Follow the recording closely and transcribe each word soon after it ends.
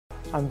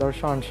I'm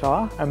Darshan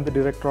Shah. I'm the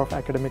Director of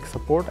Academic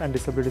Support and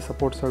Disability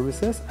Support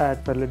Services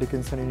at Fairleigh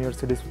Dickinson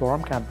University's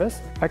Florham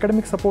campus.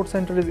 Academic Support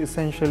Center is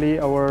essentially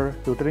our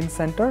tutoring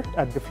center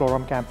at the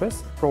Florham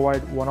campus.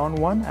 Provide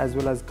one-on-one as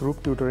well as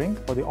group tutoring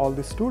for all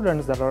the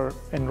students that are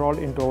enrolled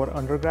into our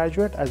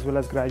undergraduate as well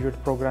as graduate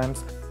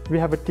programs. We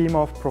have a team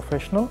of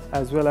professional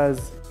as well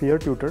as peer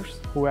tutors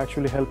who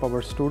actually help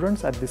our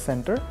students at the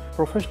center.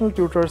 Professional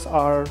tutors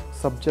are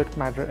subject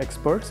matter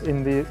experts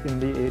in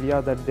the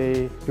area that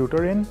they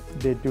tutor in.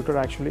 They tutor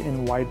actually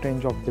in wide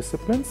range of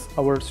disciplines.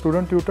 Our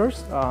student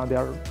tutors, they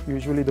are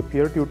usually the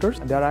peer tutors.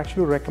 They are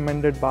actually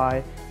recommended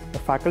by a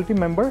faculty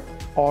member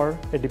or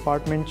a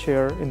department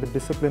chair in the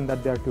discipline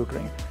that they are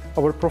tutoring.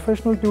 Our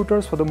professional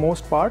tutors, for the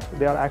most part,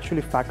 they are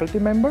actually faculty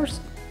members,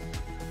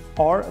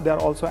 or they are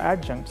also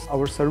adjuncts.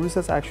 Our service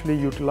is actually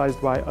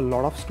utilized by a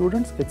lot of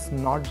students. It's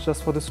not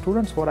just for the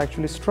students who are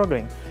actually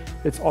struggling.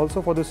 It's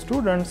also for the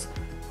students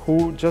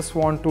who just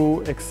want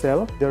to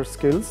excel their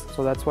skills.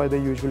 So that's why they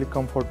usually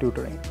come for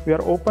tutoring. We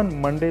are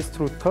open Mondays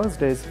through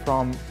Thursdays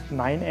from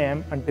 9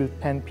 a.m. until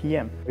 10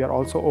 p.m. We are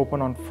also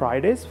open on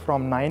Fridays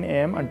from 9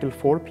 a.m. until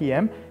 4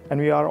 p.m. And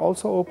we are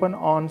also open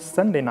on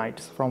Sunday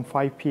nights from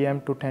 5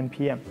 p.m. to 10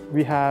 p.m.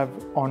 We have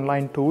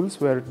online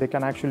tools where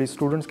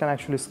students can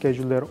actually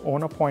schedule their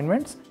own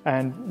appointments.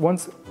 And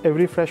once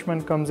every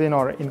freshman comes in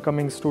or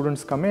incoming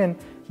students come in,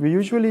 we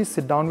usually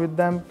sit down with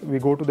them, we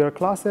go to their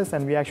classes,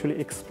 and we actually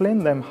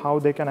explain them how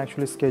they can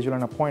actually schedule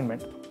an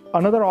appointment.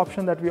 Another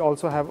option that we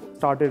also have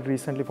started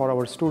recently for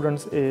our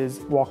students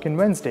is walk-in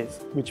Wednesdays,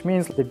 which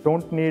means they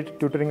don't need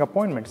tutoring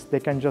appointments. They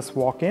can just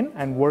walk in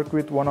and work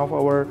with one of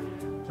our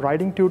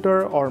writing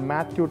tutor or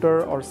math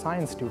tutor or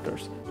science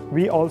tutors.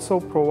 We also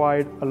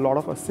provide a lot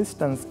of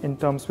assistance in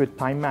terms with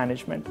time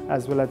management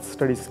as well as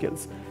study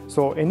skills.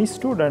 So any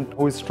student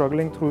who is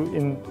struggling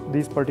in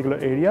these particular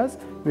areas,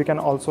 we can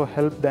also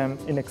help them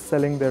in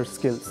excelling their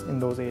skills in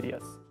those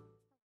areas.